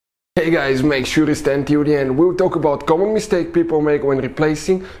Hey guys, make sure you stand till the end. We'll talk about common mistake people make when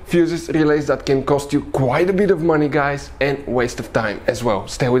replacing fuses, relays that can cost you quite a bit of money, guys, and waste of time as well.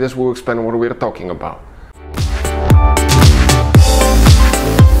 Stay with us, we'll explain what we're talking about.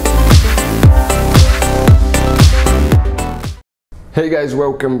 Hey guys,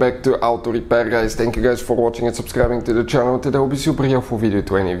 welcome back to Auto Repair, guys. Thank you guys for watching and subscribing to the channel. Today will be super helpful video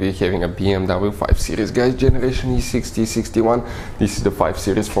to any of you having a BMW 5 Series, guys, generation E60 E61. This is the 5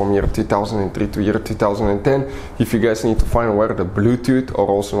 Series from year 2003 to year 2010. If you guys need to find where the Bluetooth, or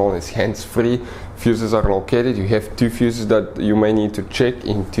also known as hands-free, fuses are located, you have two fuses that you may need to check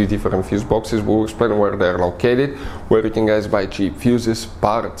in two different fuse boxes. We'll explain where they're located, where you can guys buy cheap fuses,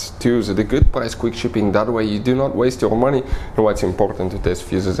 parts, tools at a good price, quick shipping. That way you do not waste your money, and what's important to test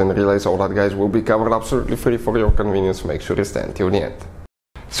fuses and relays. All that, guys, will be covered absolutely free for your convenience. Make sure you stay until the end.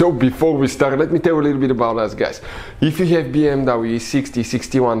 So before we start, let me tell you a little bit about us, guys. If you have BMW E60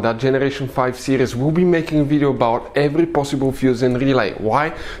 E61, that generation 5 series, we'll be making a video about every possible fuse and relay.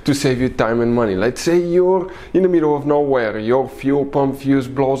 Why? To save you time and money. Let's say you're in the middle of nowhere, your fuel pump fuse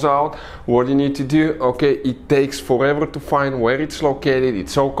blows out. What do you need to do? Okay, it takes forever to find where it's located.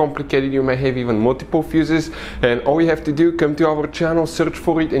 It's so complicated, you may have even multiple fuses, and all you have to do, come to our channel, search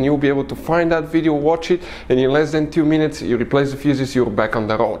for it, and you'll be able to find that video, watch it, and in less than 2 minutes you replace the fuses, you're back on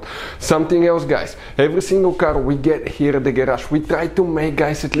the road. Something else, guys, every single car we get here at the garage, we try to make,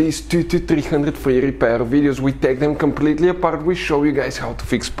 guys, at least 200 to 300 free repair videos. We take them completely apart, we show you guys how to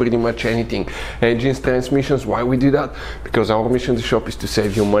fix pretty much anything, engines, transmissions. Why we do that? Because our mission to shop is to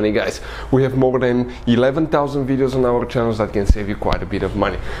save you money, guys. We have more than 11,000 videos on our channels that can save you quite a bit of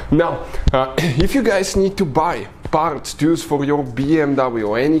money. Now, if you guys need to buy parts, tools for your BMW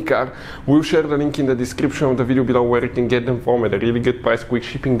or any car, we'll share the link in the description of the video below where you can get them from at a really good price, quick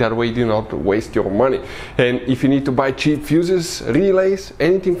shipping. That way you do not waste your money. And if you need to buy cheap fuses, relays,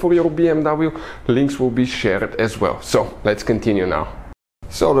 anything for your BMW, links will be shared as well. So let's continue now.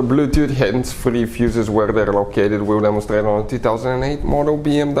 So the Bluetooth hands-free fuses, where they're located, we'll demonstrate on a 2008 model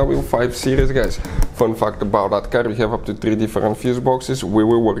BMW 5 Series, guys. Fun fact about that car, we have up to 3 different fuse boxes. We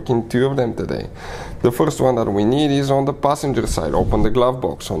will work in 2 of them today. The first one that we need is on the passenger side. Open the glove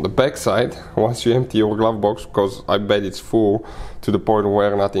box. On the back side, once you empty your glove box, because I bet it's full to the point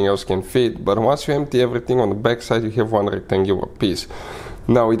where nothing else can fit, but once you empty everything on the back side, you have one rectangular piece.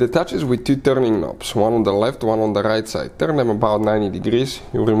 Now it attaches with 2 turning knobs, one on the left, one on the right side. Turn them about 90 degrees,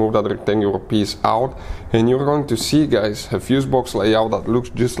 you remove that rectangular piece out, and you're going to see, guys, a fuse box layout that looks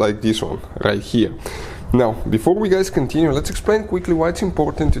just like this one, right here. Now, before we guys continue, let's explain quickly why it's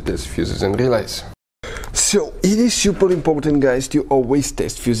important to test fuses and relays. So it is super important, guys, to always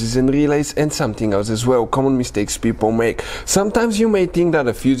test fuses and relays, and something else as well, common mistakes people make. Sometimes you may think that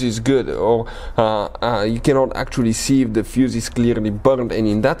a fuse is good, or you cannot actually see if the fuse is clearly burned, and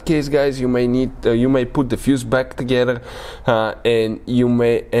in that case, guys, you may put the fuse back together, and you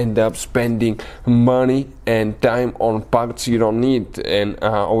may end up spending money and time on parts you don't need, and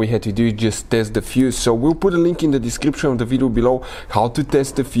all we had to do is just test the fuse. So we'll put a link in the description of the video below how to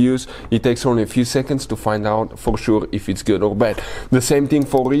test the fuse. It takes only a few seconds to find out for sure if it's good or bad. The same thing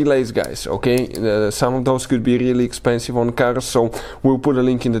for relays, guys, okay? Some of those could be really expensive on cars, so we'll put a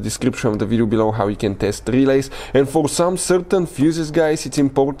link in the description of the video below how you can test relays. And for some certain fuses, guys, it's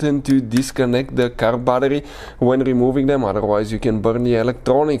important to disconnect the car battery when removing them, otherwise you can burn the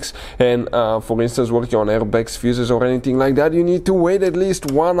electronics. And for instance, working on airbags, fuses, or anything like that, you need to wait at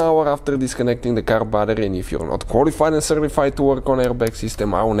least 1 hour after disconnecting the car battery. And if you're not qualified and certified to work on airbag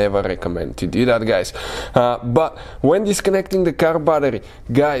system, I will never recommend to do that, guys. But when disconnecting the car battery,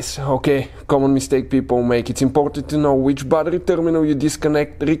 guys, okay, common mistake people make, it's important to know which battery terminal you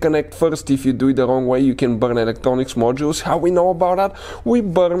reconnect first. If you do it the wrong way, you can burn electronics modules. How we know about that? We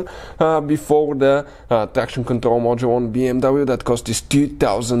burn before the traction control module on BMW that cost us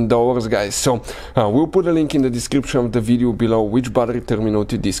 $2,000, guys. So we'll put a link in the description of the video below which battery terminal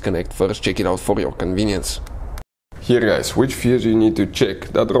to disconnect first. Check it out for your convenience. Here, guys, which fuse you need to check.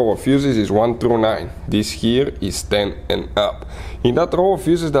 That row of fuses is 1 through 9. This here is 10 and up. In that row of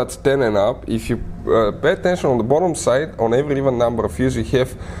fuses that's 10 and up, if you pay attention on the bottom side, on every even number of fuses you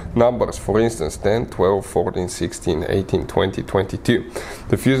have numbers. For instance, 10, 12, 14, 16, 18, 20, 22.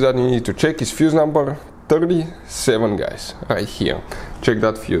 The fuse that you need to check is fuse number 37, guys, right here. Check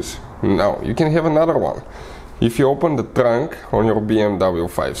that fuse. Now, you can have another one. If you open the trunk on your BMW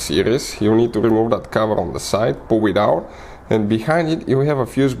 5 Series, you need to remove that cover on the side, pull it out, and behind it you have a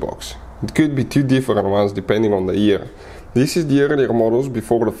fuse box. It could be 2 different ones depending on the year. This is the earlier models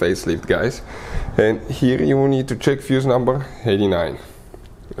before the facelift, guys. And here you will need to check fuse number 89.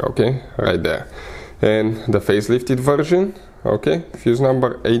 Okay, right there. And the facelifted version, Okay, fuse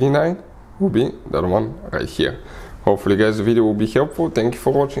number 89 will be that one right here. Hopefully guys the video will be helpful. Thank you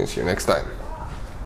for watching, see you next time.